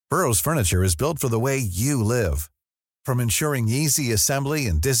Burrow's furniture is built for the way you live. From ensuring easy assembly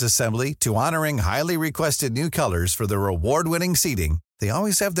and disassembly to honoring highly requested new colors for their award-winning seating, they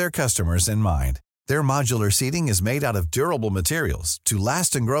always have their customers in mind. Their modular seating is made out of durable materials to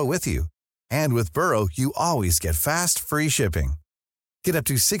last and grow with you. And with Burrow, you always get fast, free shipping. Get up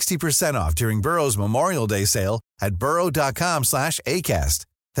to 60% off during Burrow's Memorial Day sale at burrow.com/ACAST.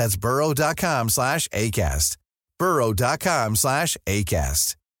 That's burrow.com/ACAST.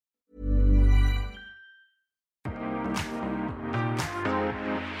 burrow.com/ACAST.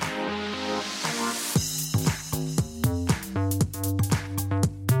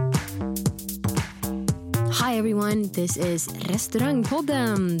 Hi everyone, this is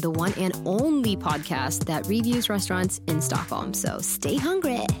Restaurangpodden, the one and only podcast that reviews restaurants in Stockholm. So stay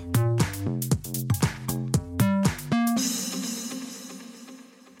hungry.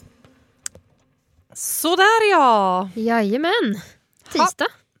 Sådär ja! Jajamän.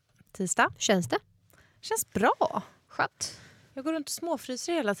 Tisdag. Känns det? Känns bra. Skönt. Jag går runt och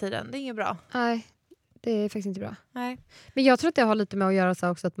småfryser hela tiden. Det är inget bra. Nej, det är faktiskt inte bra. Nej. Men jag tror att det har lite med att göra så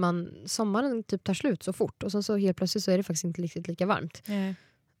också att sommaren typ tar slut så fort. Och så helt plötsligt så är det faktiskt inte riktigt lika varmt. Nej.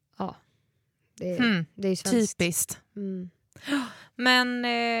 Ja. Det är ju svenskt. Typiskt. Mm. Men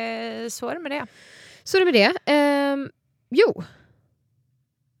så är det med det. Så är det med det. Jo.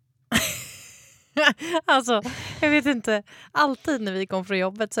 Alltså, jag vet inte. Alltid när vi kom från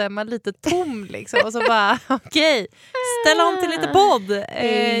jobbet så är man lite tom liksom. Och så bara, okej, ställa om till lite podd.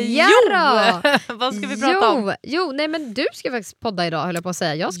 Jo! Vad ska vi prata om? Jo, nej men du ska faktiskt podda idag, höll jag på att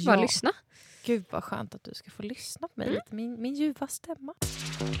säga. Jag ska bara lyssna. Gud vad skönt att du ska få lyssna på mig lite. Min ljuva stämma.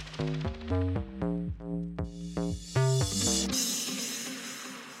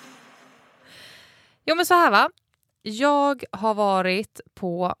 Jo men så här va. Jag har varit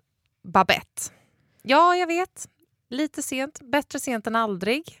på Babette. Ja, jag vet. Lite sent. Bättre sent än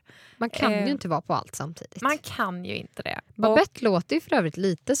aldrig. Man kan ju inte vara på allt samtidigt. Man kan ju inte det. Babette låter ju för övrigt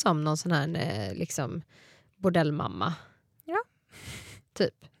lite som någon sån här liksom bordellmamma. Ja.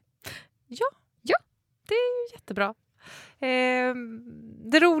 Typ. Ja. Det är ju jättebra.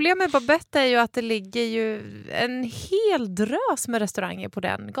 Det roliga med Babette är ju att det ligger ju en hel drös med restauranger på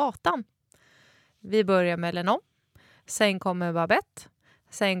den gatan. Vi börjar med Lenon. Sen kommer Babette.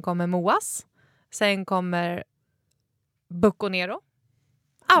 Sen kommer Moas. Sen kommer Bucco Nero.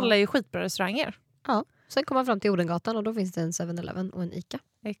 Alla är ju skitbra restauranger. Ja, sen kommer man fram till Odengatan och då finns det en 7-Eleven och en Ica.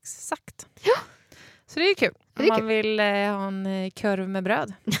 Exakt. Ja. Så det är kul. Om man vill ha en korv med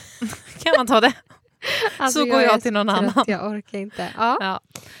bröd kan man ta det. Alltså, så går jag till någon annan. Jag orkar inte. Ja.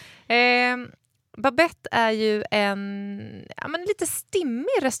 Babette är ju en lite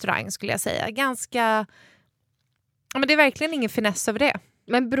stimmig restaurang skulle jag säga. Ganska... men det är verkligen ingen finess över det.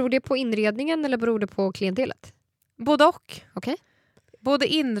 Men beror det på inredningen eller beror det på klientelet? Både och. Okay. Både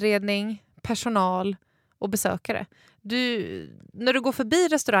inredning, personal och besökare. När du går förbi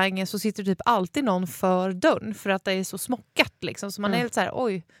restaurangen så sitter typ alltid någon för dörren för att det är så smockat. Liksom. Så man är lite så här,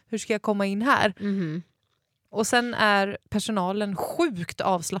 oj, hur ska jag komma in här? Mm. Och sen är personalen sjukt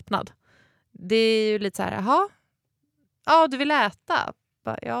avslappnad. Det är ju lite så här, jaha, ja du vill äta?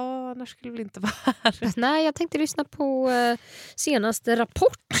 Ja, annars skulle vi inte vara här. Nej, jag tänkte lyssna på senaste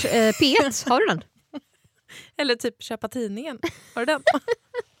Rapport P1. Har du den? Eller typ köpa tidningen. Har du den?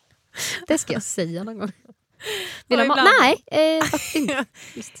 Det ska jag säga någon gång. Nej, inte.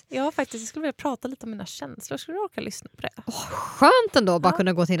 Jag skulle vilja prata lite om mina känslor. Skulle du orka lyssna på det? Skönt ändå att bara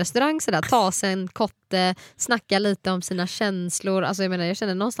kunna gå till en restaurang sådär, ta sig en kotte, snacka lite om sina känslor. Alltså jag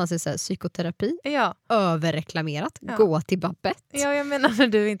känner någonstans i så här, psykoterapi. Ja. Överreklamerat. Ja. Gå till Babette. Ja, jag menar när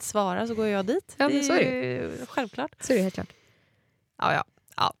du inte svarar så går jag dit. Ja, det så är det ju självklart. Så är det helt klart. Ja.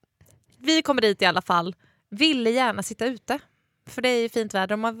 Vi kommer dit i alla fall. Ville gärna sitta ute. För det är ju fint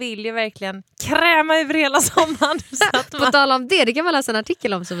väder och man vill ju verkligen kräma över hela sommaren. Så att På tal om det kan man läsa en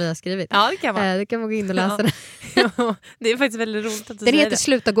artikel om som vi har skrivit. Ja, det kan man. Det kan man gå in och läsa. Ja. Det är faktiskt väldigt roligt att du säger det. Den heter det.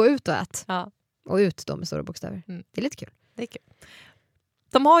 Sluta gå ut och ät. Ja. Och ut då med stora bokstäver. Det är lite kul. Det är kul.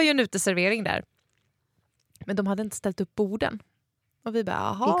 De har ju en uteservering där. Men de hade inte ställt upp borden. Och vi bara,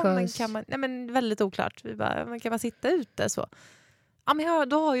 jaha, men kan man... Nej, men väldigt oklart. Vi bara, men kan man sitta ute så? Ja, men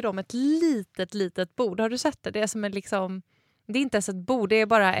då har ju de ett litet bord. Har du sett det? Det är som en liksom... Det är inte ens ett bord, det är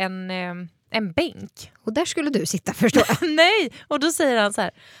bara en bänk. Och där skulle du sitta, förstår jag. Nej, och då säger han så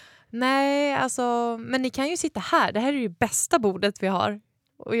här. Nej, alltså, men ni kan ju sitta här. Det här är ju bästa bordet vi har.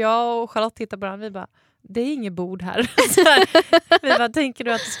 Och jag och Charlotte tittar på varandra. Vi bara, det är inget bord här. Vi bara, tänker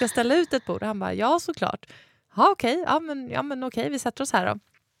du att du ska ställa ut ett bord? Och han bara, ja såklart. Ja okej, ja men okej, vi sätter oss här då.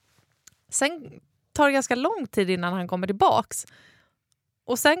 Sen tar det ganska lång tid innan han kommer tillbaks.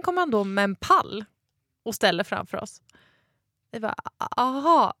 Och sen kommer han då med en pall och ställer framför oss. Vi bara,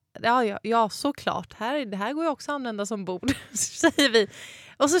 aha, ja såklart. Det här går ju också att använda som bord, säger vi.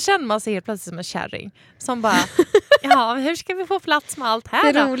 Och så känner man sig helt plötsligt som en kärring. Som bara, ja, hur ska vi få plats med allt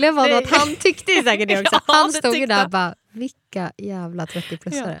här Det då? roliga var att han tyckte säkert det också. Ja, Han det stod ju tyckte där han. och bara, vilka jävla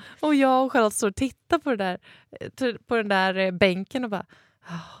 30-plussare. Ja. Och jag och Charlotte står och tittar på den där bänken och bara,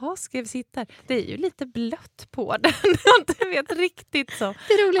 jaha, ska vi sitta här? Det är ju lite blött på den. Jag inte vet riktigt så.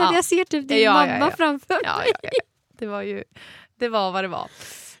 Det roliga är att Ja. jag ser typ din mamma framför mig. Ja. Det var vad det var.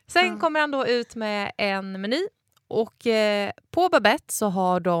 Sen kommer han då ut med en meny. Och på Babette så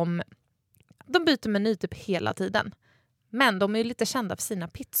har de byter meny typ hela tiden. Men de är ju lite kända för sina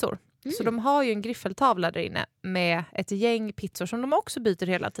pizzor. Så de har ju en griffeltavla där inne med ett gäng pizzor som de också byter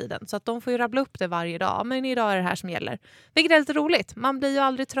hela tiden. Så att de får ju rabbla upp det varje dag. Men idag är det här som gäller. Vilket är lite roligt. Man blir ju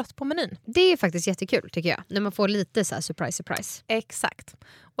aldrig trött på menyn. Det är faktiskt jättekul tycker jag. När man får lite så här surprise. Exakt.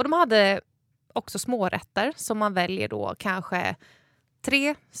 Och de hade också smårätter som man väljer då kanske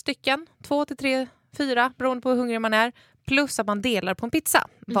 3 stycken. 2 till 3, 4 beroende på hur hungrig man är. Plus att man delar på en pizza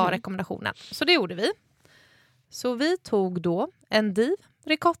var rekommendationen. Så det gjorde vi. Så vi tog då endive,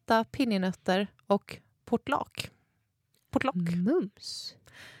 ricotta, pinjenötter och portlock. Mums.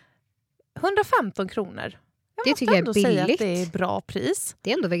 115 kronor. Det tycker jag är säga att billigt. det är bra pris.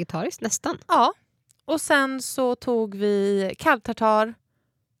 Det är ändå vegetariskt nästan. Ja. Och sen så tog vi kalvtartar.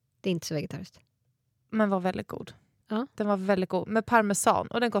 Det är inte så vegetariskt. Men var väldigt god. Ja. Den var väldigt god. Med parmesan.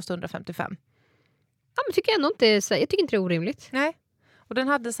 Och den kostade 155. Ja, men tycker jag ändå inte, jag tycker inte det är orimligt. Nej. Och den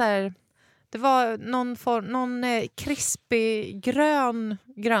hade så här... Det var någon krispig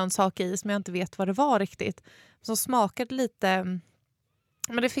grönsak i som jag inte vet vad det var riktigt. Som smakade lite...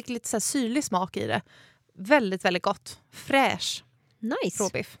 Men det fick lite så här syrlig smak i det. Väldigt, väldigt gott. Fräsch Nice.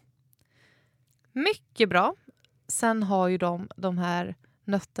 råbiff. Mycket bra. Sen har ju de här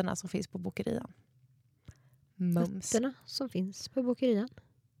nötterna som finns på bokerian. Mums. Nötterna som finns på bokerian.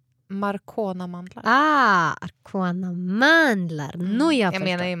 Marcona-mandlar. Arcona-mandlar. Jag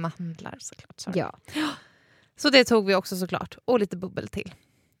menar ju mandlar såklart. Sorry. Ja. Så det tog vi också såklart. Och lite bubbel till.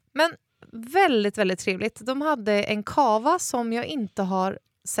 Men väldigt, väldigt trevligt. De hade en kava som jag inte har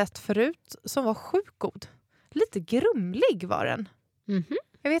sett förut. Som var sjukt god. Lite grumlig var den. Mhm.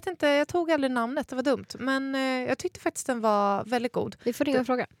 Jag vet inte, jag tog aldrig namnet. Det var dumt. Men jag tyckte faktiskt den var väldigt god. Vi får ringa och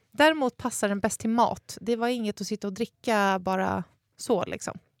fråga. Däremot passar den bäst till mat. Det var inget att sitta och dricka bara så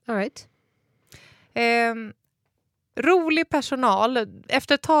liksom. All right. Rolig personal.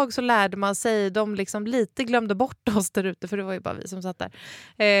 Efter ett tag så lärde man sig. De liksom lite glömde bort oss där ute. För det var ju bara vi som satt där.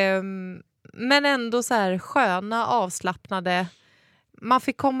 Men ändå så här sköna, avslappnade. Man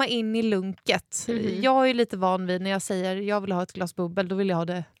fick komma in i lunket. Jag är lite van vid när jag säger jag vill ha ett glas bubbel. Då vill jag ha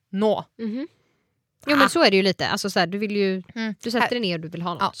det nå. Jo men så är det ju lite. Alltså, så här, du vill ju, du sätter dig ner och du vill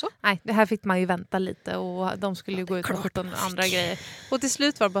ha något. Ja. Så. Nej, det här fick man ju vänta lite och de skulle ju gå ut med 17 andra grejer. Och till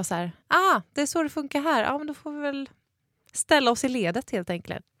slut var det bara så här, det är så det funkar här. Ja, men då får vi väl ställa oss i ledet helt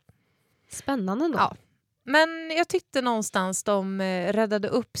enkelt. Spännande då. Ja. Men jag tyckte någonstans de räddade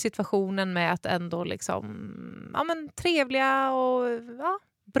upp situationen med att ändå liksom, trevliga och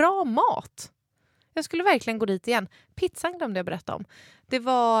bra mat. Jag skulle verkligen gå dit igen. Pizzan glömde jag berätta om. Det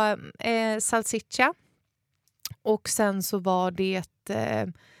var salsiccia. Och sen så var det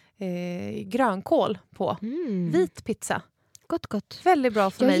grönkål på. Vit pizza. Gott. Väldigt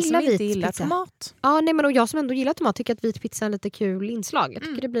bra för Jag mig som gillar inte vit gillar pizza. tomat. Ja, nej, men och jag som ändå gillar tomat tycker att vit pizza är en lite kul inslag. Jag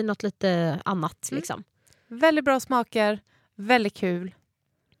tycker det blir något lite annat. Liksom. Väldigt bra smaker. Väldigt kul.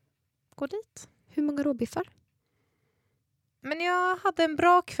 Gå dit. Hur många råbiffar? Men jag hade en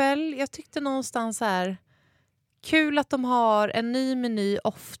bra kväll. Jag tyckte någonstans här kul att de har en ny meny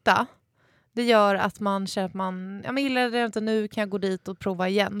ofta. Det gör att man känner att man gillar det inte nu, kan jag gå dit och prova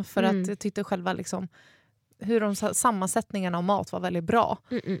igen. För att jag tyckte själva liksom, hur sammansättningarna av mat var väldigt bra.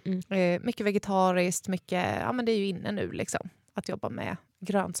 Mycket vegetariskt, mycket, men det är ju inne nu liksom, att jobba med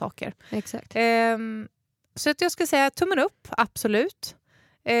grönsaker. Exakt. Så att jag ska säga tummen upp, absolut.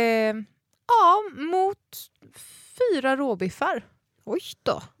 Mot 4 råbiffar. Oj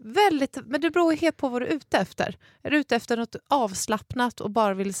då. Väldigt, men det beror helt på vad du är ute efter. Är du ute efter något avslappnat och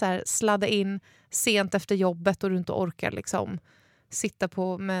bara vill så här sladda in sent efter jobbet och du inte orkar liksom sitta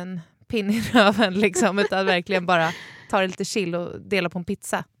på med en pinne i röven liksom, utan verkligen bara ta det lite chill och dela på en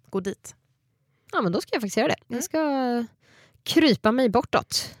pizza. Gå dit. Ja, men då ska jag faktiskt göra det. Jag ska krypa mig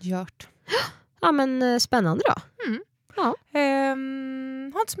bortåt. Gjort. Ja, men spännande då. Ja.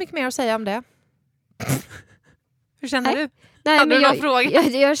 Har inte så mycket mer att säga om det. Hur känner du? Nej, Hade men du någon fråga?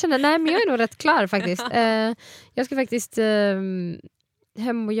 jag känner, men jag är nog rätt klar faktiskt. Jag ska faktiskt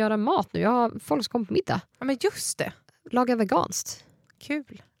hem och göra mat nu. Jag har folk som kommer på middag. Ja, men just det. Laga veganskt.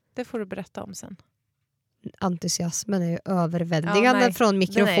 Kul. Det får du berätta om sen. entusiasmen är ju överväldigande från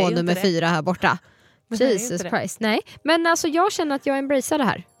mikrofon nummer 4 här borta. Jesus Christ, nej. Men alltså jag känner att jag embracear det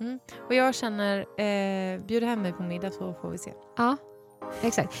här. Och jag känner, bjud hem mig på middag så får vi se. Ja,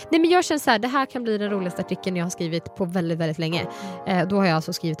 exakt. Nej, men jag känner så här, det här kan bli den roligaste artikeln jag har skrivit på väldigt, väldigt länge. Då har jag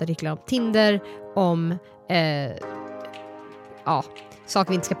alltså skrivit artiklar om Tinder, om saker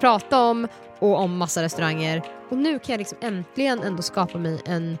vi inte ska prata om och om massa restauranger. Och nu kan jag liksom äntligen ändå skapa mig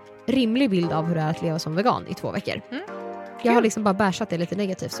en rimlig bild av hur det är att leva som vegan i 2 veckor. Jag har liksom bara bärsat det lite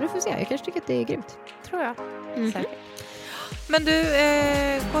negativt, så du får se. Jag kanske tycker att det är grymt. Tror jag. Säkert. Men du,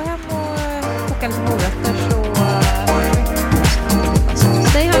 gå hem och koka lite morötter så...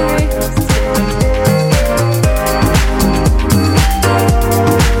 Stay hungry!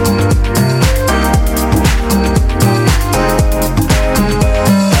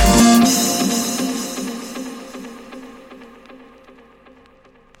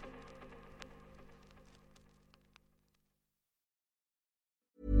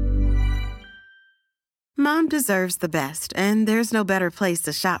 Mom deserves the best, and there's no better place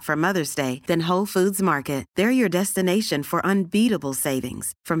to shop for Mother's Day than Whole Foods Market. They're your destination for unbeatable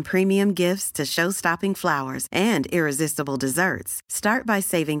savings, from premium gifts to show-stopping flowers and irresistible desserts. Start by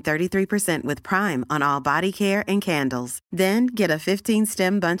saving 33% with Prime on all body care and candles. Then get a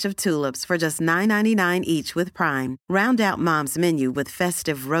 15-stem bunch of tulips for just $9.99 each with Prime. Round out Mom's menu with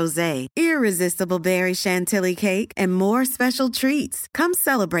festive rosé, irresistible berry chantilly cake, and more special treats. Come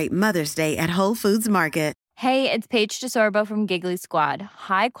celebrate Mother's Day at Whole Foods Market. Hey, it's Paige DeSorbo from Giggly Squad.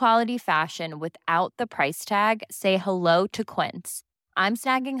 High quality fashion without the price tag. Say hello to Quince. I'm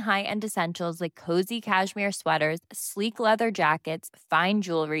snagging high-end essentials like cozy cashmere sweaters, sleek leather jackets, fine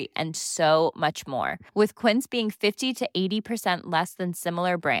jewelry, and so much more. With Quince being 50 to 80% less than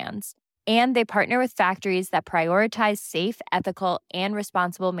similar brands. And they partner with factories that prioritize safe, ethical, and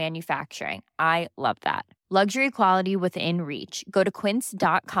responsible manufacturing. I love that. Luxury quality within reach. Go to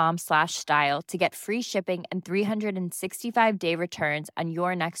quince.com/style to get free shipping and 365-day returns on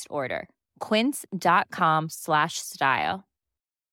your next order. Quince.com/style.